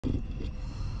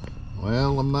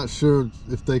Well, I'm not sure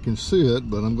if they can see it,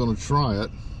 but I'm going to try it.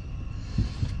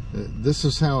 This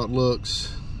is how it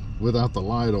looks without the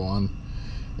light on.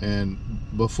 And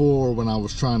before, when I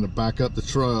was trying to back up the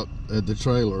truck, the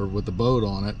trailer with the boat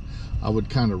on it, I would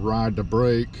kind of ride the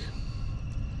brake,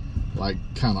 like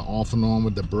kind of off and on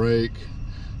with the brake,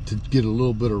 to get a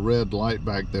little bit of red light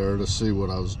back there to see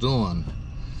what I was doing.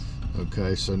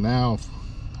 Okay, so now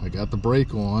I got the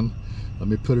brake on. Let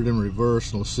me put it in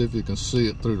reverse and let's see if you can see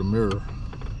it through the mirror.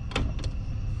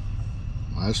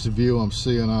 That's the view I'm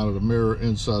seeing out of the mirror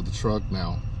inside the truck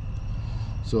now.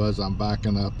 So as I'm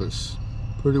backing up, it's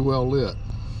pretty well lit.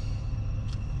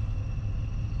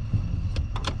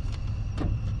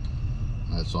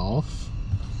 That's off.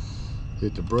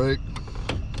 Hit the brake,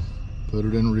 put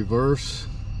it in reverse.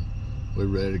 We're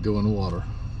ready to go in the water.